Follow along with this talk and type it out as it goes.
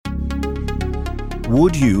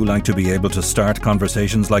Would you like to be able to start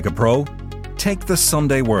conversations like a pro? Take the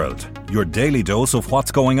Sunday World, your daily dose of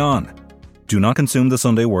what's going on. Do not consume the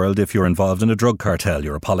Sunday World if you're involved in a drug cartel,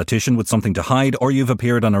 you're a politician with something to hide, or you've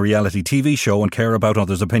appeared on a reality TV show and care about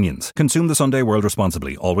others' opinions. Consume the Sunday World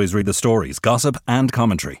responsibly. Always read the stories, gossip, and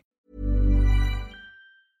commentary.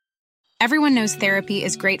 Everyone knows therapy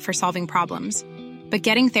is great for solving problems, but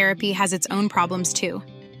getting therapy has its own problems too,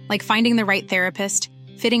 like finding the right therapist,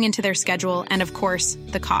 fitting into their schedule, and of course,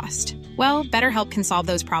 the cost. Well, BetterHelp can solve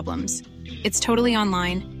those problems. It's totally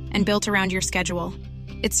online and built around your schedule.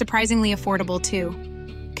 It's surprisingly affordable, too.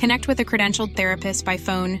 Connect with a credentialed therapist by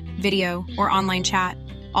phone, video, or online chat,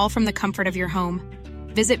 all from the comfort of your home.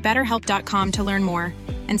 Visit BetterHelp.com to learn more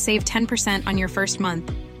and save 10% on your first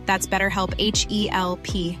month. That's BetterHelp,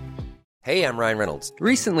 H-E-L-P. Hey, I'm Ryan Reynolds.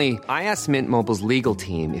 Recently, I asked Mint Mobile's legal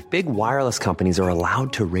team if big wireless companies are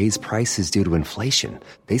allowed to raise prices due to inflation.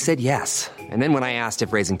 They said yes. And then when I asked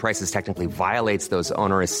if raising prices technically violates those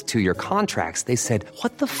onerous two-year contracts, they said,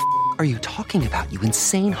 "What the f*** are you talking about, you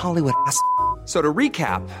insane Hollywood ass?" So to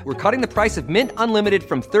recap, we're cutting the price of Mint Unlimited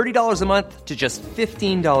from $30 a month to just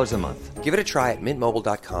 $15 a month. Give it a try at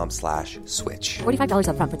mintmobile.com/switch. $45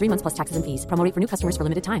 up front for 3 months plus taxes and fees. Promo rate for new customers for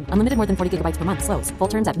limited time. Unlimited more than 40 gigabytes per month. Slows full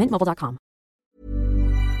terms at mintmobile.com.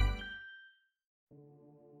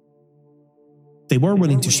 They were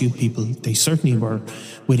willing to shoot people. They certainly were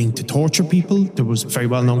willing to torture people. There was a very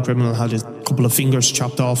well-known criminal who had a couple of fingers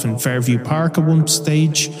chopped off in Fairview Park at one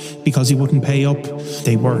stage because he wouldn't pay up.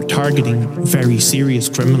 They were targeting very serious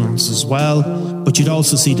criminals as well. But you'd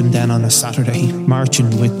also see them then on a Saturday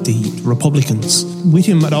marching with the Republicans. With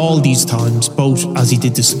him at all these times, both as he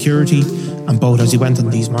did the security and both as he went on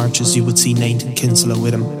these marches, you would see Nathan Kinsella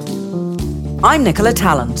with him. I'm Nicola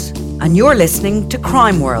Tallant, and you're listening to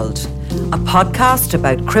Crime World, a podcast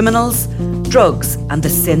about criminals, drugs and the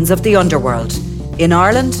sins of the underworld in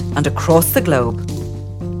Ireland and across the globe.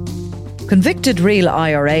 Convicted real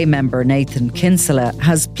IRA member Nathan Kinsella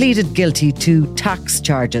has pleaded guilty to tax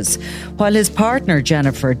charges, while his partner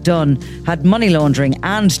Jennifer Dunn had money laundering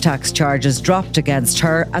and tax charges dropped against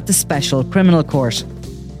her at the Special Criminal Court.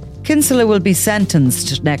 Kinsella will be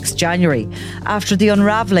sentenced next January after the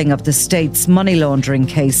unravelling of the state's money laundering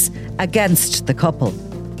case against the couple.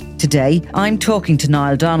 Today, I'm talking to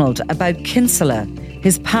Niall Donald about Kinsella,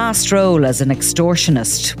 his past role as an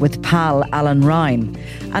extortionist with pal Alan Ryan,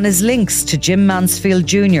 and his links to Jim Mansfield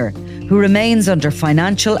Jr., who remains under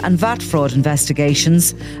financial and VAT fraud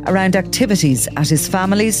investigations around activities at his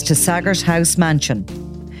family's Tasaggart House mansion.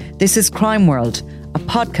 This is Crime World, a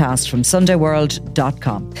podcast from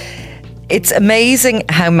SundayWorld.com. It's amazing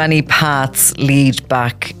how many paths lead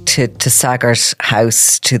back to Tasaggart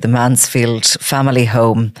House, to the Mansfield family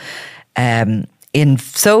home, in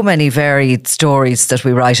so many varied stories that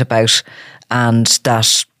we write about and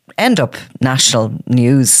that end up national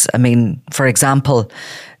news. I mean, for example,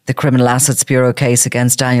 the Criminal Assets Bureau case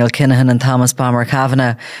against Daniel Kinahan and Thomas Bomber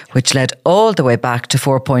Kavanagh, which led all the way back to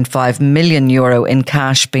 €4.5 million in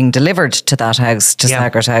cash being delivered to that house, to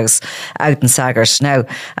Tasaggart House, out in Saggart. Now,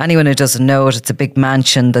 anyone who doesn't know it, it's a big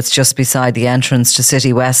mansion that's just beside the entrance to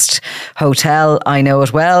City West Hotel. I know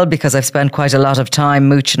it well because I've spent quite a lot of time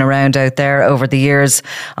mooching around out there over the years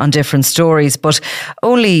on different stories. But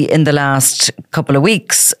only in the last couple of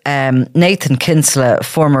weeks, Nathan Kinsella,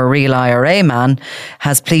 former real IRA man,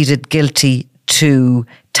 has pleaded guilty to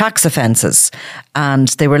tax offences, and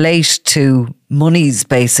they relate to monies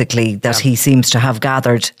basically that he seems to have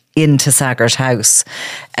gathered in Tasaggart House.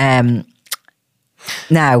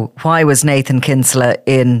 Now, why was Nathan Kinsella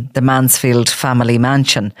in the Mansfield family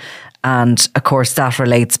mansion? And of course that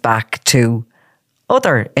relates back to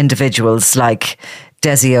other individuals like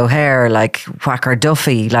Desi O'Hare, like Whacker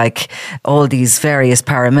Duffy, like all these various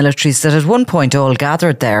paramilitaries that at one point all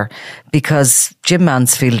gathered there because Jimmy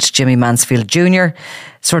Mansfield Jr.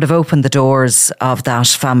 sort of opened the doors of that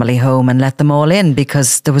family home and let them all in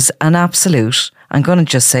because there was an absolute, I'm going to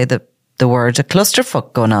just say the word, a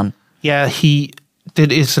clusterfuck going on. Yeah, he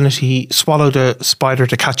did, isn't it? He swallowed a spider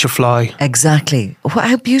to catch a fly. Exactly.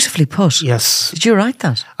 How beautifully put. Yes. Did you write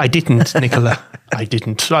that? I didn't, Nicola. I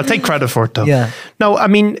didn't. I'll take credit for it though. Yeah. No, I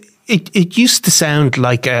mean, it used to sound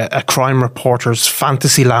like a crime reporter's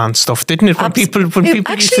fantasy land stuff, didn't it? When people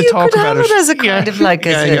used to talk about it. As a kind of like,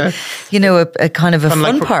 a kind of a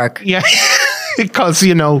fun park. Yeah. Because,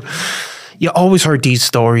 you always heard these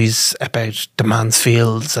stories about the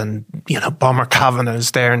Mansfields and, Bomber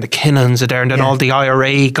Kavanagh's there and the Kinnans are there and then all the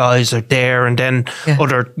IRA guys are there and then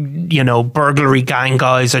other, burglary gang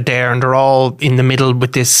guys are there and they're all in the middle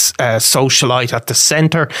with this socialite at the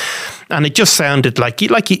centre. And it just sounded like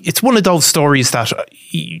it's one of those stories that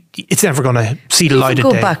it's never going to see the light of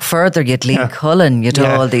day. Go back further, you'd Lee Cullen, you'd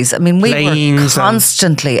all these. I mean, we were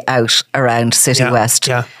constantly out around City West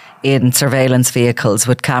in surveillance vehicles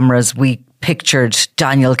with cameras. We pictured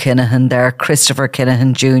Daniel Kinahan there, Christopher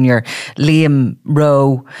Kinahan Jr., Liam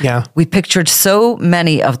Rowe. Yeah. We pictured so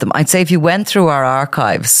many of them. I'd say if you went through our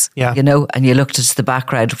archives, and you looked at the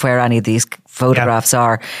background of where any of these photographs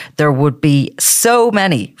are, there would be so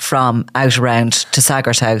many from out around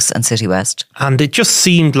Tasaggart House and City West. And it just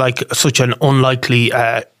seemed like such an unlikely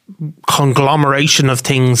conglomeration of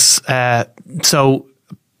things. But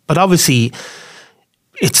obviously,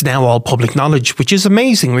 it's now all public knowledge, which is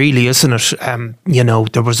amazing, really, isn't it?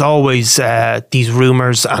 There was always these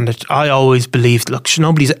rumours, and I always believed, look,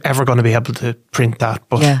 nobody's ever going to be able to print that.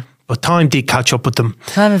 But time did catch up with them.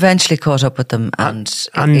 Time eventually caught up with them, and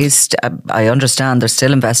I understand there's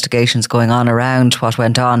still investigations going on around what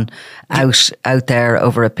went on out there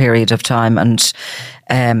over a period of time, and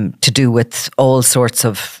to do with all sorts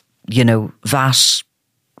of,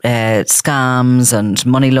 VAT scams and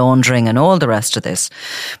money laundering and all the rest of this.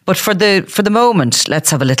 But for the moment, let's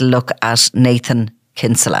have a little look at Nathan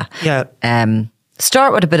Kinsella. Yeah.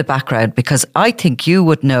 Start with a bit of background, because I think you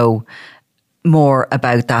would know more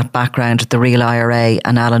about that background, the real IRA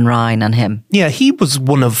and Alan Ryan and him. Yeah, he was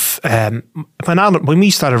one of when we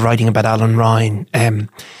started writing about Alan Ryan,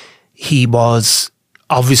 he was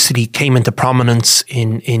obviously came into prominence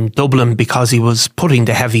in Dublin because he was putting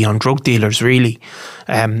the heavy on drug dealers, really.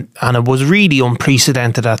 And it was really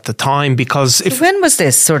unprecedented at the time because... when was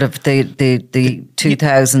this? Sort of the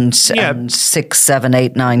 2006, 7,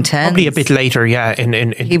 8, 9, 10? Probably a bit later, yeah.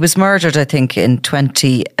 He was murdered, I think, in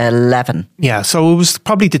 2011. Yeah, so it was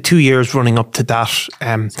probably the 2 years running up to that.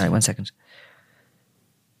 Sorry, 1 second.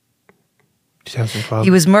 2012.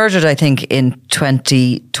 He was murdered, I think, in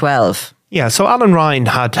 2012. Yeah, so Alan Ryan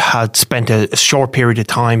had spent a short period of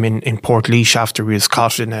time in Portlaoise after he was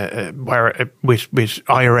caught with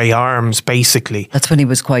IRA arms, basically. That's when he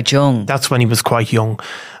was quite young.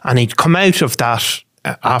 And he'd come out of that,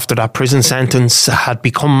 after that prison sentence, had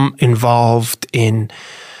become involved in,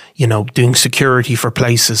 doing security for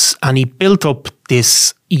places. And he built up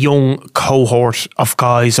this young cohort of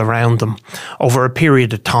guys around him over a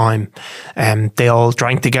period of time. They all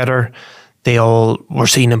drank together. They all were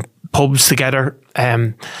seen in pubs together,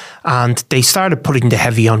 and they started putting the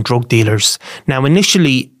heavy on drug dealers. Now,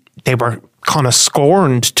 initially, they were kind of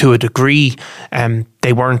scorned to a degree.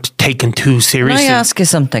 They weren't taken too seriously. Can I ask you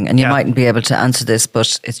something? And you mightn't be able to answer this,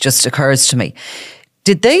 but it just occurs to me.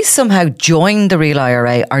 Did they somehow join the real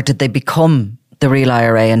IRA, or did they become the real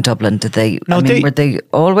IRA in Dublin? Did they? No, were they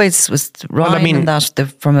always? Was Ryan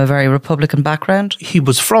from a very Republican background? He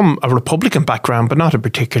was from a Republican background, but not a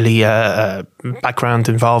particularly background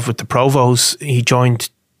involved with the Provos. He joined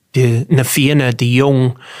the Na Fianna, the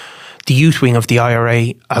youth wing of the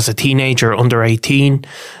IRA, as a teenager, under 18.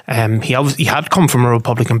 He had come from a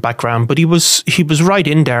Republican background, but he was right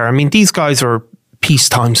in there. I mean, these guys are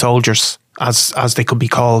peacetime soldiers, as they could be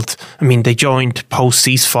called. I mean, they joined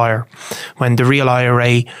post-ceasefire when the real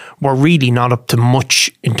IRA were really not up to much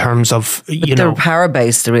in terms of, their power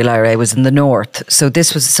base, the real IRA, was in the north. So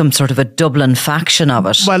this was some sort of a Dublin faction of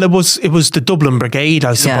it. Well, it was the Dublin Brigade,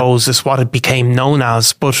 I suppose, is what it became known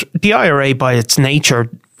as. But the IRA, by its nature,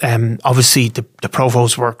 obviously the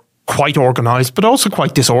Provos were quite organised, but also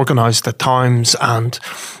quite disorganised at times, and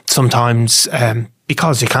sometimes...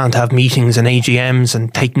 because you can't have meetings and AGMs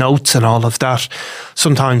and take notes and all of that,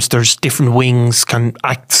 sometimes there's different wings can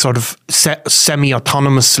act sort of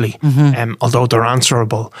semi-autonomously, although they're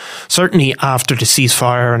answerable. Certainly after the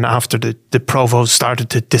ceasefire and after the Provos started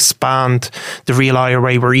to disband, the real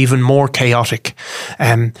IRA were even more chaotic.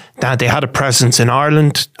 They had a presence in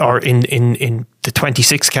Ireland, or in the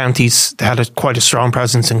 26 counties. They had quite a strong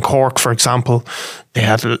presence in Cork, for example. They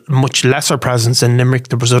had a much lesser presence in Limerick.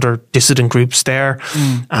 There was other dissident groups there,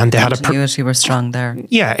 and they had continuity were strong there.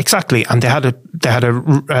 Yeah, exactly. And they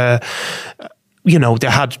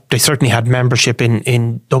certainly had membership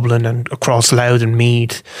in Dublin and across Louth and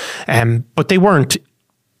Meath, but they weren't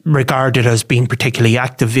regarded as being particularly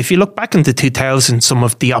active. If you look back into 2000, some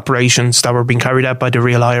of the operations that were being carried out by the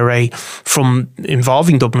real IRA from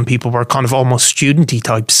involving Dublin people were kind of almost studenty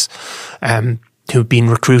types, who've been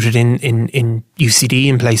recruited in UCD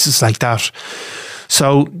and places like that.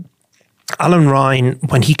 So Alan Ryan,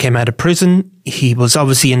 when he came out of prison, he was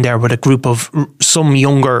obviously in there with a group of some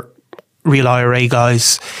younger real IRA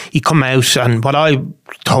guys. He come out, and what I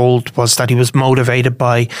told was that he was motivated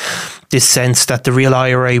by this sense that the real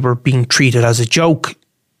IRA were being treated as a joke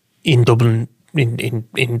in Dublin, in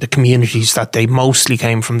the communities that they mostly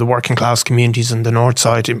came from, the working class communities in the north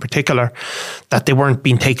side in particular, that they weren't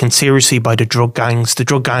being taken seriously by the drug gangs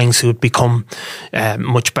who had become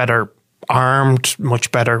much better armed,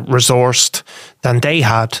 much better resourced than they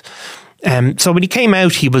had. So when he came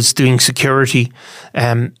out, he was doing security,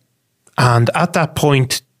 and at that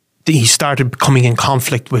point he started coming in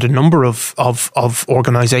conflict with a number of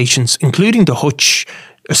organisations, including the Hutch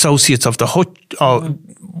associates of the Hutch,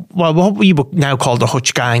 well, what we would now call the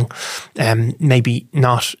Hutch gang, maybe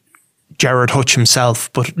not Gerard Hutch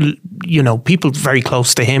himself, but, you know, people very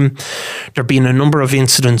close to him. There have been a number of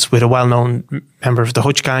incidents with a well-known member of the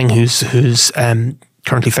Hutch gang who's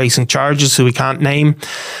currently facing charges, who we can't name.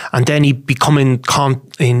 And then he become in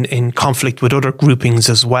conflict with other groupings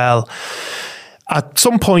as well. At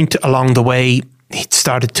some point along the way, he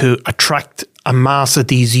started to attract a mass of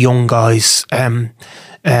these young guys, and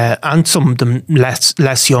some of them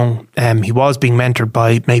less young. He was being mentored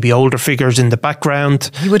by maybe older figures in the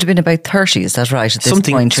background. He would have been about 30, is that right, at this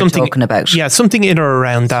point you're talking about? Yeah, something in or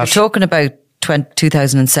around that. So you're talking about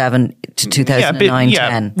 2007 to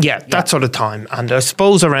 2009-10. Yeah, that sort of time. And I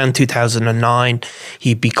suppose around 2009,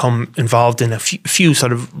 he'd become involved in a few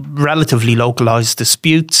sort of relatively localised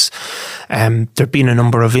disputes. There'd been a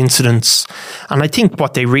number of incidents. And I think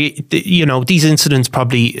what these incidents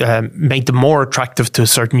probably made them more attractive to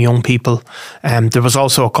certain young people. There was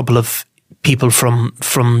also a couple of people from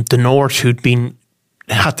the north who'd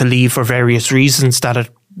had to leave for various reasons that had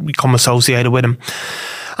become associated with him.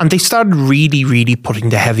 And they started really, really putting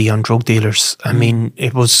the heavy on drug dealers. I mean,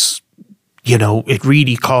 it was, it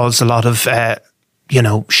really caused a lot of,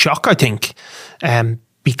 shock, I think,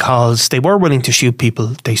 because they were willing to shoot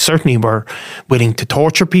people. They certainly were willing to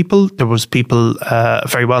torture people. There was people, a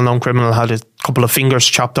very well-known criminal had a couple of fingers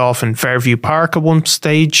chopped off in Fairview Park at one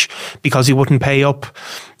stage because he wouldn't pay up.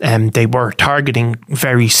 They were targeting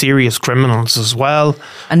very serious criminals as well.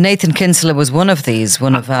 And Nathan Kinsella was one of these,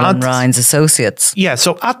 one of Alan Ryan's associates. Yeah,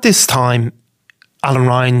 so at this time, Alan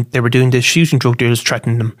Ryan, they were doing this, shooting drug dealers,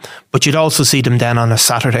 threatening them. But you'd also see them then on a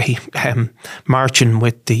Saturday marching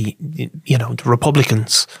with the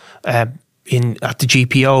Republicans at the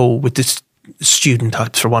GPO with the student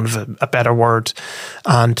types, for want of a better word.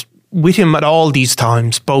 And with him at all these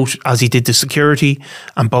times, both as he did the security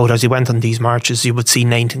and both as he went on these marches, you would see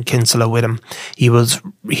Nathan Kinsella with him. He was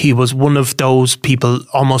one of those people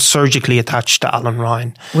almost surgically attached to Alan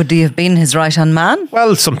Ryan. Would he have been his right-hand man?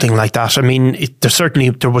 Well, something like that. I mean,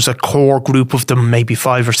 there was a core group of them, maybe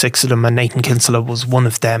 5 or 6 of them, and Nathan Kinsella was one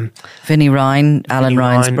of them. Vinnie Ryan, Alan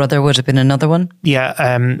Ryan's brother, would have been another one?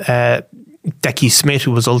 Yeah, Decky Smith, who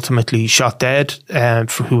was ultimately shot dead,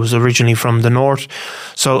 who was originally from the north.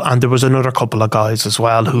 So, and there was another couple of guys as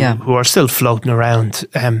well who are still floating around.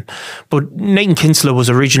 But Nathan Kinsella was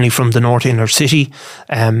originally from the north inner city.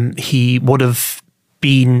 He would have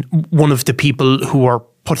been one of the people who were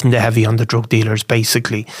putting the heavy on the drug dealers,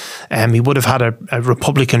 basically. He would have had a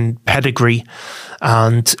Republican pedigree,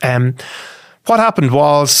 and what happened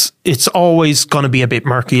was, it's always going to be a bit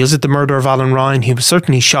murky. Is it the murder of Alan Ryan? He was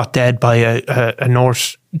certainly shot dead by a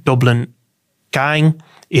North Dublin gang.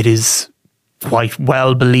 It is quite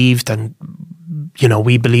well believed, and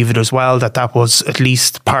we believe it as well, that was at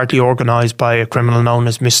least partly organised by a criminal known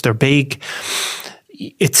as Mr. Big.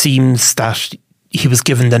 It seems that he was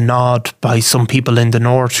given the nod by some people in the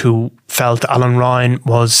north who felt Alan Ryan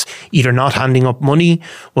was either not handing up money,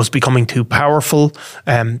 was becoming too powerful.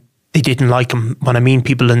 They didn't like him. When I mean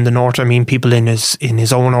people in the north, I mean people in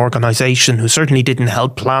his own organisation who certainly didn't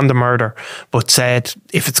help plan the murder, but said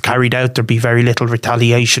if it's carried out, there'd be very little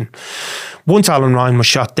retaliation. Once Alan Ryan was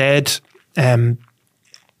shot dead, Alan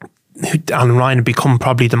Ryan had become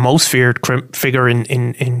probably the most feared figure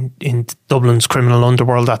in Dublin's criminal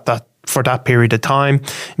underworld for that period of time.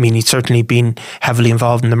 I mean, he'd certainly been heavily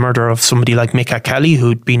involved in the murder of somebody like Mick Kelly,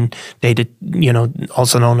 who'd been,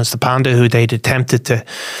 also known as the Panda, who they'd attempted to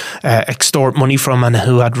extort money from and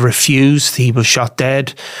who had refused. He was shot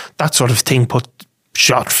dead. That sort of thing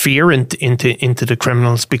shot fear into the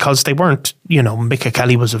criminals, because they weren't, Mick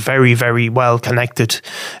Kelly was a very, very well connected,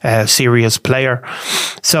 serious player.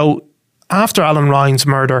 So after Alan Ryan's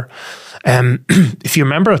murder, if you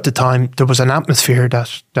remember at the time, there was an atmosphere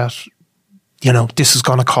that this is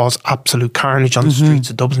going to cause absolute carnage on the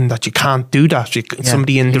streets of Dublin, that you can't do that.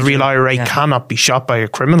 Somebody in the real IRA cannot be shot by a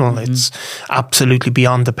criminal. It's absolutely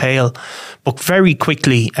beyond the pale. But very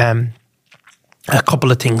quickly, a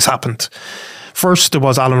couple of things happened. First, there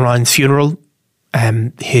was Alan Ryan's funeral.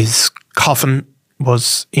 His coffin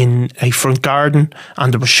was in a front garden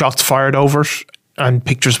and there were shots fired over it and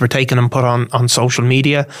pictures were taken and put on social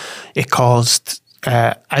media. It caused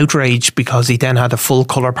outrage because he then had a full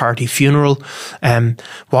colour party funeral.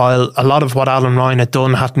 While a lot of what Alan Ryan had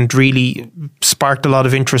done hadn't really sparked a lot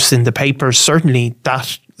of interest in the papers, certainly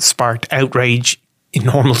that sparked outrage in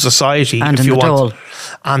normal society, and if you want. Dáil.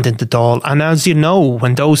 And in the Dáil. And as you know,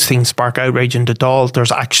 when those things spark outrage in the Dáil,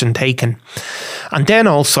 there's action taken. And then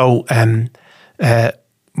also,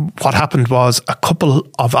 what happened was a couple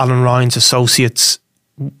of Alan Ryan's associates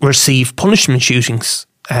received punishment shootings,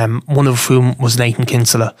 one of whom was Nathan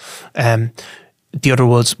Kinsella. The other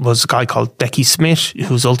was a guy called Decky Smith,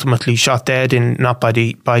 who was ultimately shot dead, not by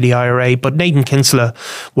the IRA. But Nathan Kinsella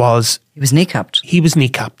was... He was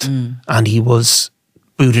kneecapped. And he was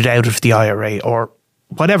booted out of the IRA, or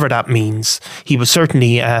whatever that means. He was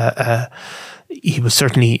certainly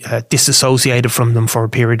disassociated from them for a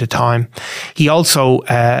period of time. He also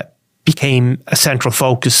became a central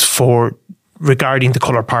focus regarding the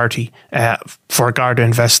Colour Party for a Garda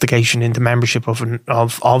investigation into membership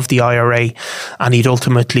of the IRA, and he'd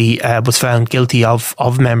ultimately was found guilty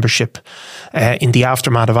of membership in the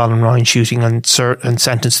aftermath of Alan Ryan's shooting and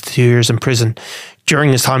sentenced to 2 years in prison.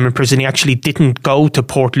 During his time in prison, he actually didn't go to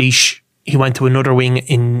Portlaoise. He went to another wing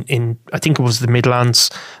in I think it was the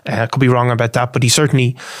Midlands. I could be wrong about that, but he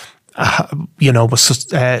certainly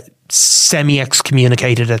was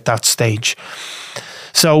semi-excommunicated at that stage.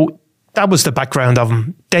 So that was the background of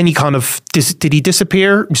him. Then he kind of, did he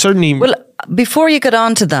disappear? Certainly. Well, before you get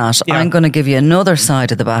on to that, I'm going to give you another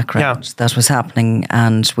side of the background that was happening.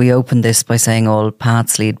 And we opened this by saying all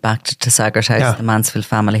paths lead back to Tasaggart House, the Mansfield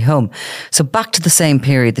family home. So back to the same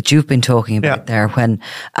period that you've been talking about there, when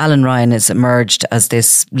Alan Ryan has emerged as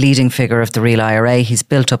this leading figure of the real IRA. He's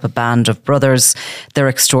built up a band of brothers. They're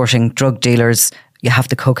extorting drug dealers. You have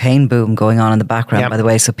the cocaine boom going on in the background, by the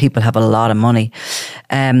way, so people have a lot of money.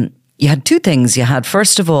 You had two things. You had,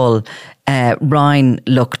 first of all, Ryan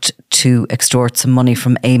looked to extort some money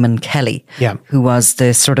from Eamon Kelly, who was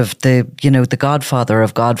the sort of the godfather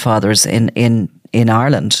of godfathers in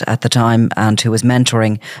Ireland at the time, and who was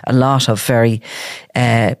mentoring a lot of very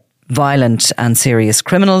violent and serious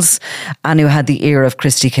criminals, and who had the ear of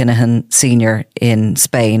Christy Kinahan Sr. in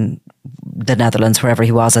Spain, the Netherlands, wherever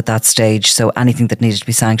he was at that stage. So anything that needed to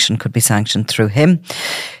be sanctioned could be sanctioned through him.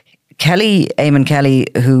 Eamon Kelly,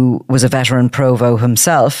 who was a veteran provo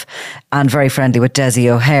himself and very friendly with Desi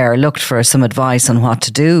O'Hare, looked for some advice on what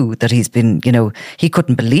to do. That he's been, he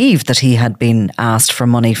couldn't believe that he had been asked for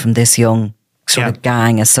money from this young sort of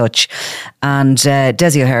gang as such. And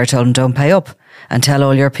Desi O'Hare told him, don't pay up, and tell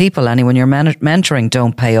all your people, anyone you're mentoring,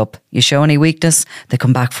 don't pay up. You show any weakness, they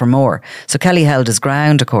come back for more. So Kelly held his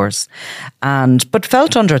ground, of course, but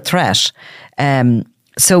felt under threat.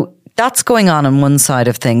 So that's going on one side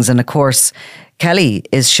of things. And of course, Kelly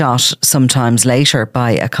is shot sometimes later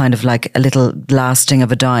by a kind of like a little blasting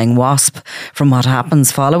of a dying wasp from what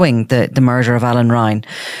happens following the murder of Alan Ryan.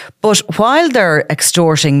 But while they're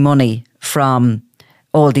extorting money from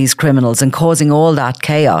all these criminals and causing all that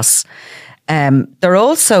chaos, they're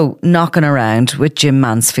also knocking around with Jim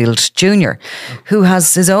Mansfield Jr., who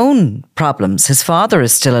has his own problems. His father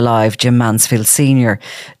is still alive, Jim Mansfield Sr.,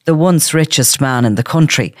 the once richest man in the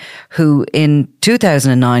country, who in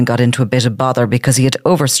 2009 got into a bit of bother because he had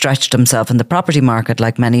overstretched himself in the property market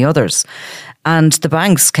like many others. And the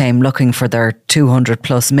banks came looking for their 200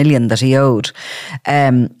 plus million that he owed.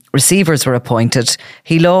 Receivers were appointed.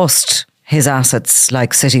 He lost his assets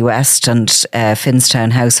like City West and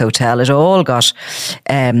Finstown House Hotel. It all got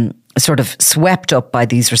sort of swept up by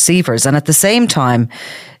these receivers. And at the same time,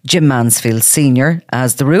 Jim Mansfield Sr.,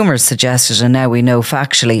 as the rumours suggested, and now we know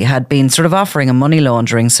factually, had been sort of offering a money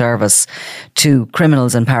laundering service to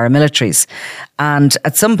criminals and paramilitaries. And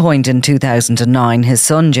at some point in 2009, his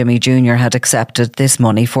son, Jimmy Jr., had accepted this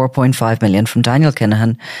money, 4.5 million, from Daniel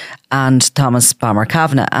Kinahan and Thomas Bomber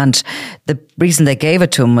Kavanagh. And the reason they gave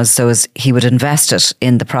it to him was so as he would invest it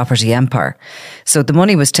in the property empire. So the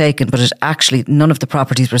money was taken, but it actually, none of the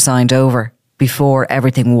properties were signed over before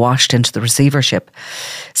everything washed into the receivership.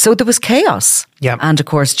 So there was chaos. Yeah. And of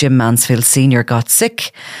course, Jim Mansfield Sr. got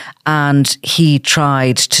sick, and he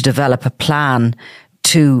tried to develop a plan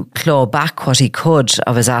to claw back what he could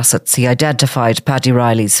of his assets. He identified Paddy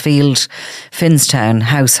Riley's field, Finstown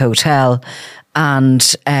House Hotel,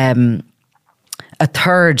 and a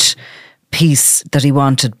third piece that he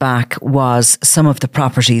wanted back was some of the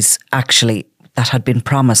properties actually that had been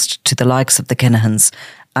promised to the likes of the Kinahans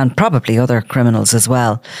and probably other criminals as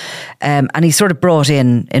well. And he sort of brought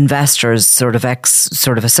in investors, sort of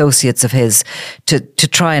associates of his, to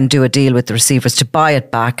try and do a deal with the receivers to buy it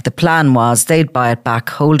back. The plan was they'd buy it back,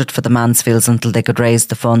 hold it for the Mansfields until they could raise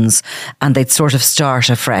the funds, and they'd sort of start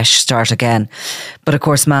again. But of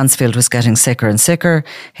course, Mansfield was getting sicker and sicker.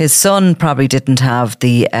 His son probably didn't have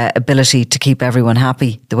the ability to keep everyone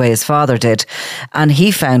happy the way his father did. And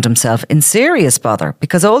he found himself in serious bother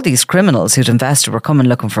because all these criminals who'd invested were coming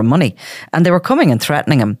looking for money, and they were coming and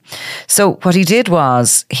threatening him. So what he did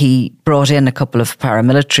was he brought in a couple of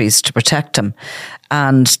paramilitaries to protect him.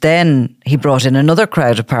 And then he brought in another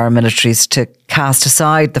crowd of paramilitaries to cast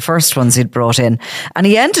aside the first ones he'd brought in. And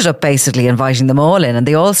he ended up basically inviting them all in, and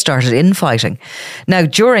they all started infighting. Now,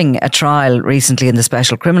 during a trial recently in the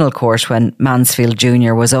Special Criminal Court, when Mansfield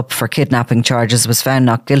Jr. was up for kidnapping charges, was found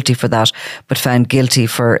not guilty for that, but found guilty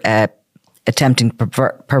for attempting to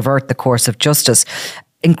pervert the course of justice,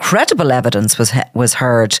 incredible evidence was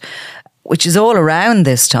heard, which is all around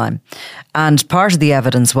this time. And part of the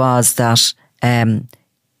evidence was that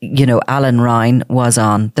Alan Ryan was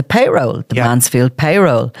on the payroll, the Mansfield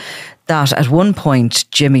payroll. That at one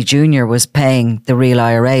point, Jimmy Jr. was paying the real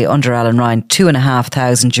IRA under Alan Ryan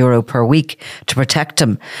 €2,500 per week to protect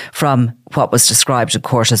him from what was described in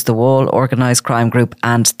court as the Wall organised crime group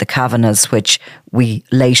and the Kavanaghs, which we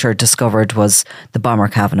later discovered was the Bomber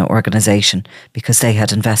Kavanagh organisation, because they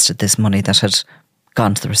had invested this money that had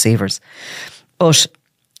gone to the receivers. But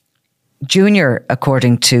Junior,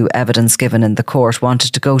 according to evidence given in the court,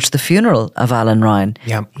 wanted to go to the funeral of Alan Ryan.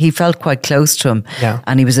 Yeah. He felt quite close to him,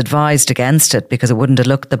 and he was advised against it because it wouldn't have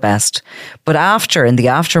looked the best. But in the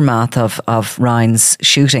aftermath of Ryan's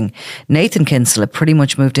shooting, Nathan Kinsella pretty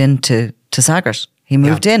much moved into Tasaggart. He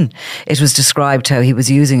moved in. It was described how he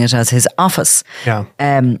was using it as his office. Yeah.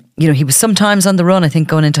 He was sometimes on the run, I think,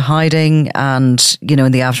 going into hiding, and,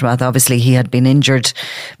 in the aftermath, obviously, he had been injured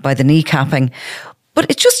by the kneecapping. But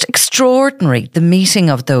it's just extraordinary, the meeting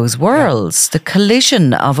of those worlds, the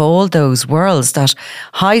collision of all those worlds, that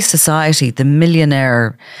high society, the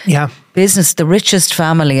millionaire business, the richest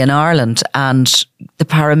family in Ireland, and the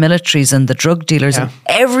paramilitaries and the drug dealers, and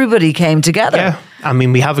everybody came together. Yeah. I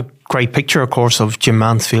mean, we have a great picture, of course, of Jim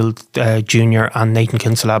Mansfield Jr. and Nathan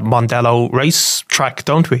Kinsella at Mondello racetrack,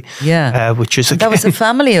 don't we? Yeah. Which is that was a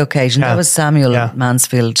family occasion. That was Samuel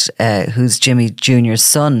Mansfield, who's Jimmy Jr.'s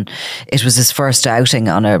son. It was his first outing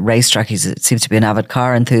on a racetrack. He seems to be an avid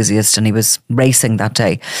car enthusiast, and he was racing that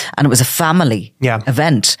day. And it was a family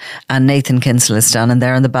event. And Nathan Kinsella is standing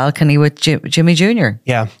there on the balcony with Jimmy Jr.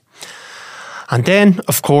 Yeah. And then,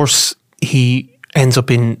 of course, he ends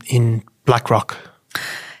up in Blackrock.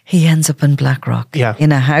 He ends up in Blackrock,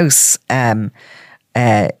 in a house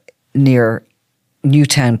near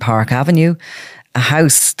Newtown Park Avenue, a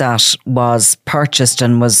house that was purchased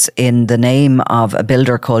and was in the name of a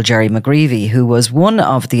builder called Jerry McGreevy, who was one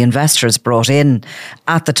of the investors brought in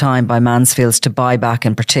at the time by Mansfields to buy back,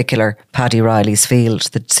 in particular, Paddy Riley's field,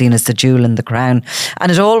 seen as the jewel in the crown.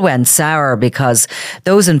 And it all went sour because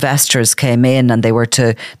those investors came in and there was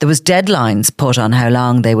deadlines put on how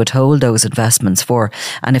long they would hold those investments for.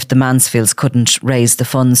 And if the Mansfields couldn't raise the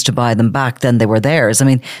funds to buy them back, then they were theirs. I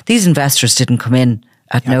mean, these investors didn't come in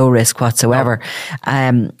at no risk whatsoever.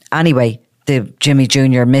 Anyway, the Jimmy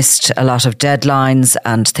Jr. missed a lot of deadlines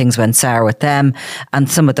and things went sour with them. And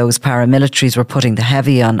some of those paramilitaries were putting the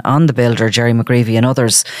heavy on the builder, Jerry McGreevy and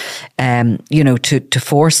others, to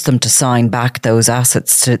force them to sign back those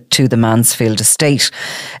assets to the Mansfield estate.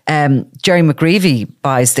 Jerry McGreevy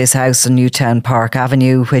buys this house on Newtown Park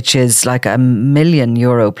Avenue, which is like €1 million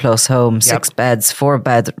plus home, 6 beds,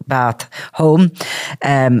 4-bath home.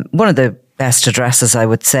 One of the best addresses, I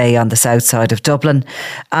would say, on the south side of Dublin.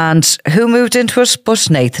 And who moved into it but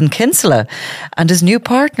Nathan Kinsella and his new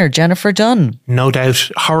partner, Jennifer Dunn. No doubt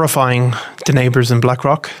horrifying the neighbours in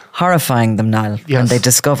Blackrock. Horrifying them, Niall, yes. when they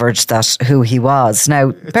discovered who he was. Now,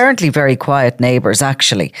 apparently very quiet neighbours,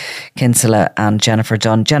 actually, Kinsella and Jennifer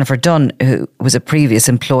Dunn. Jennifer Dunn, who was a previous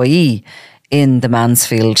employee in the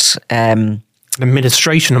Mansfield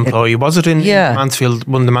administration employee, was it, in Mansfield,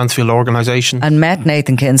 one of the Mansfield organisation? And met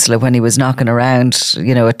Nathan Kinsella when he was knocking around,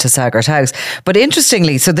 at Tasaggart House. But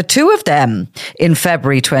interestingly, so the two of them in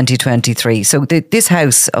February 2023, so this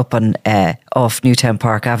house up on off Newtown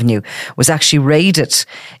Park Avenue was actually raided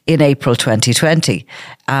in April 2020.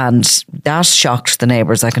 And that shocked the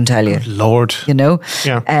neighbours, I can tell you. Lord.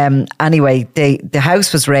 Anyway, the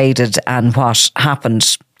house was raided, and what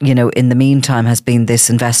happened in the meantime has been this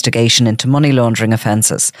investigation into money laundering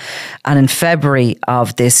offences. And in February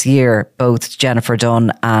of this year, both Jennifer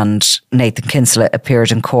Dunn and Nathan Kinsella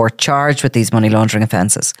appeared in court charged with these money laundering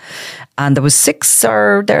offences. And there was six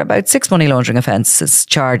money laundering offences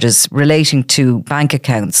charges relating to bank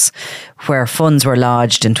accounts where funds were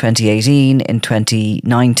lodged in 2018, in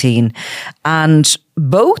 2019. And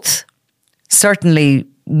both, certainly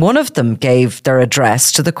one of them gave their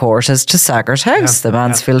address to the court as Tasaggart House, the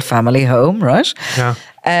Mansfield family home, right? Yeah.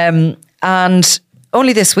 And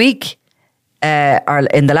only this week, or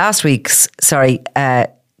in the last weeks,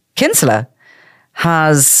 Kinsella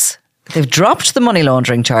they've dropped the money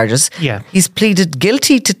laundering charges. Yeah. He's pleaded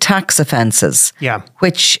guilty to tax offences. Yeah.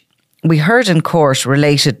 Which we heard in court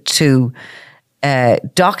related to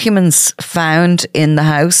documents found in the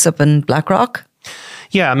house up in Blackrock.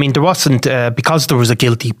 Yeah, I mean, there wasn't, because there was a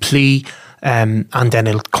guilty plea, and then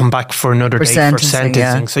it'll come back for another day for sentencing.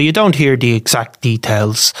 Yeah. So you don't hear the exact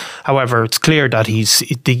details. However, it's clear that he's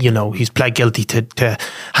pled guilty to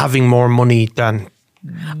having more money than...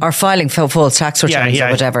 Or filing false tax returns or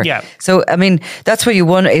whatever. Yeah. So, I mean, that's where you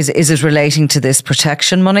wonder, is it relating to this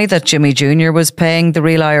protection money that Jimmy Jr. was paying the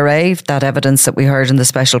real IRA? That evidence that we heard in the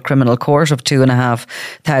special criminal court of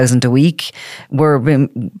 $2,500 a week were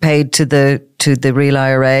being paid to the real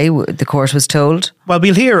IRA, the court was told? Well,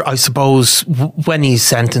 we'll hear, I suppose, when he's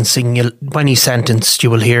sentenced, you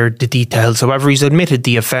will hear the details. However, he's admitted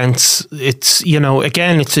the offence. It's,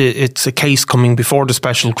 again, it's a case coming before the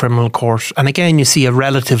special criminal court. And again, you see a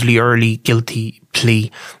relatively early guilty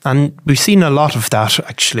plea. And we've seen a lot of that,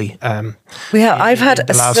 actually. I've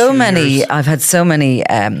had so many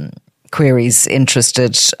queries,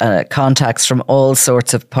 interested contacts from all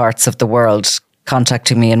sorts of parts of the world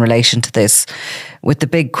contacting me in relation to this with the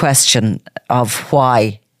big question of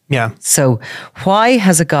why. Yeah. So why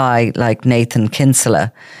has a guy like Nathan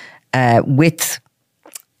Kinsella with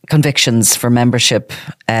convictions for membership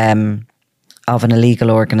of an illegal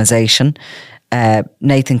organisation,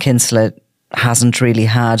 Nathan Kinsella hasn't really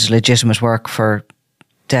had legitimate work for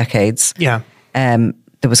decades. Yeah. There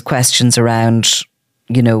was questions around,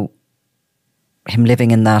 him living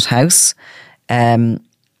in that house,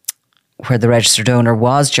 where the registered owner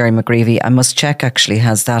was Jerry McGreevy. I must check, actually,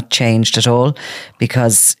 has that changed at all?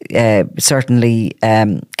 Because certainly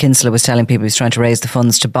Kinsella was telling people he was trying to raise the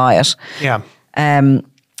funds to buy it. Yeah.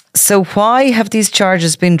 So why have these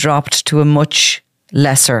charges been dropped to a much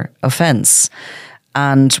lesser offence?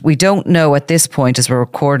 And we don't know at this point as we're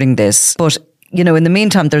recording this, but in the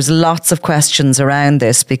meantime, there's lots of questions around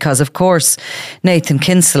this because, of course, Nathan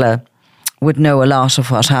Kinsella would know a lot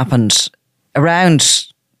of what happened around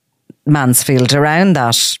Mansfield, around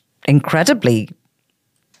that incredibly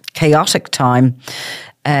chaotic time.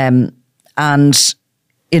 And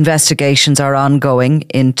investigations are ongoing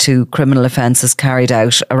into criminal offences carried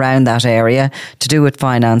out around that area to do with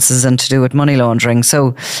finances and to do with money laundering.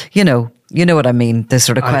 So, you know what I mean, the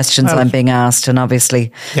sort of questions I'm being asked, and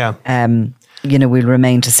obviously, we'll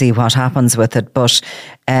remain to see what happens with it. But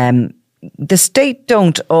the state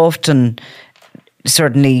don't often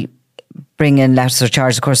certainly bring in lesser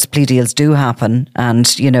charges. Of course, plea deals do happen, and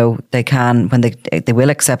they can, when they will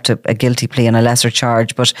accept a guilty plea and a lesser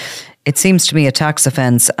charge. But it seems to me a tax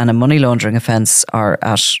offence and a money laundering offence are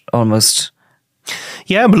at almost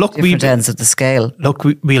but look, different ends of the scale. Look,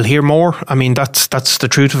 we'll hear more. I mean, that's the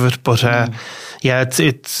truth of it. But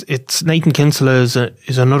it's Nathan Kinsella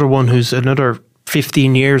is another one who's another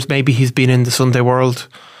 15 years. Maybe he's been in the Sunday World,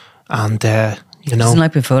 and doesn't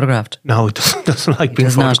like being photographed. No, he doesn't like being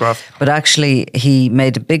photographed. But actually, he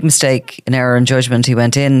made a big mistake, an error in judgment. He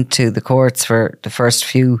went into the courts for the first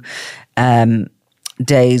few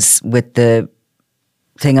days with the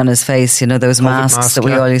thing on his face, those masks that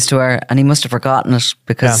we all used to wear, and he must have forgotten it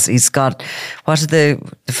because he's got, what did the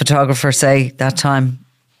photographer say that time?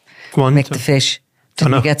 Mick the Fish.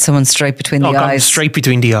 Didn't he get someone straight between the eyes? Straight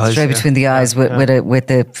between the eyes. Straight between the eyes with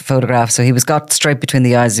the photograph. So he was got straight between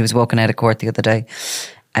the eyes. He was walking out of court the other day.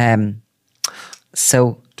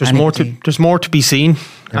 So there's more to be seen,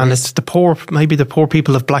 and it's the poor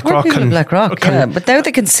people of Blackrock. But now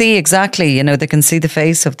they can see exactly. They can see the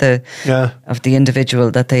face of the individual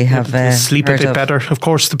that they have. They sleep a bit better. Of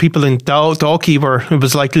course, the people in Dalkey it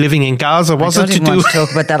was like living in Gaza. I don't even want to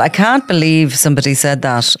talk about that. I can't believe somebody said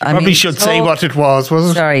that. Probably should say what it was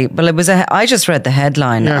it? Sorry, well, it was. I just read the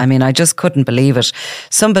headline. Yeah. I mean, I just couldn't believe it.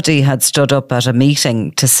 Somebody had stood up at a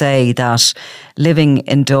meeting to say that living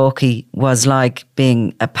in Dalkey was like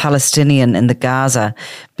being a Palestinian in the Gaza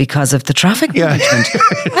because of the traffic management.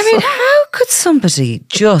 I mean, how could somebody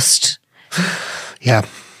just... Yeah.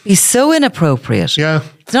 be so inappropriate. Yeah.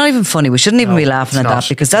 It's not even funny. We shouldn't even be laughing at that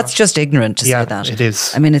because that's just ignorant to say that. It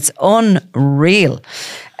is. I mean, it's unreal.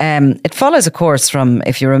 It follows a course from,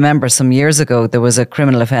 if you remember, some years ago, there was a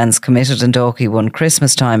criminal offence committed in Dalkey one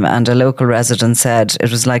Christmas time, and a local resident said it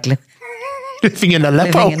was like living in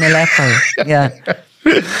Aleppo. Living in Aleppo, yeah.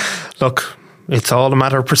 Look, it's all a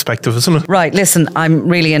matter of perspective, isn't it? Right, listen, I'm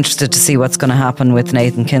really interested to see what's going to happen with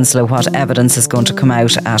Nathan Kinsella, what evidence is going to come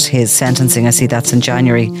out at his sentencing. I see that's in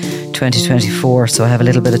January 2024, so I have a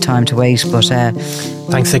little bit of time to wait. But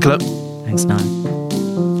thanks, Nicola. Thanks, Niall.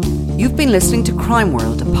 You've been listening to Crime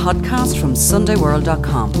World, a podcast from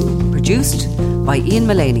SundayWorld.com. Produced by Ian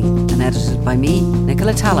Mullaney and edited by me,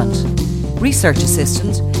 Nicola Tallant. Research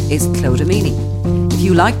assistant is Claude Amini. If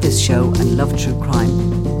you like this show and love true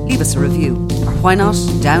crime, leave us a review. Or why not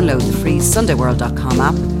download the free SundayWorld.com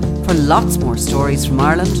app for lots more stories from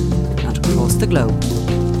Ireland and across the globe.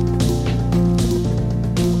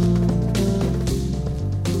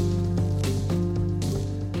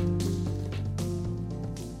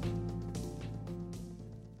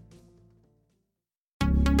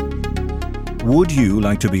 Would you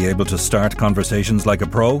like to be able to start conversations like a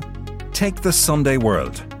pro? Take the Sunday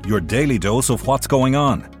World, your daily dose of what's going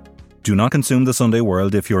on. Do not consume the Sunday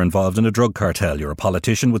World if you're involved in a drug cartel, you're a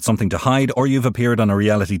politician with something to hide, or you've appeared on a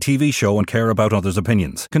reality TV show and care about others'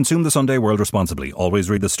 opinions. Consume the Sunday World responsibly. Always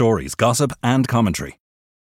read the stories, gossip and commentary.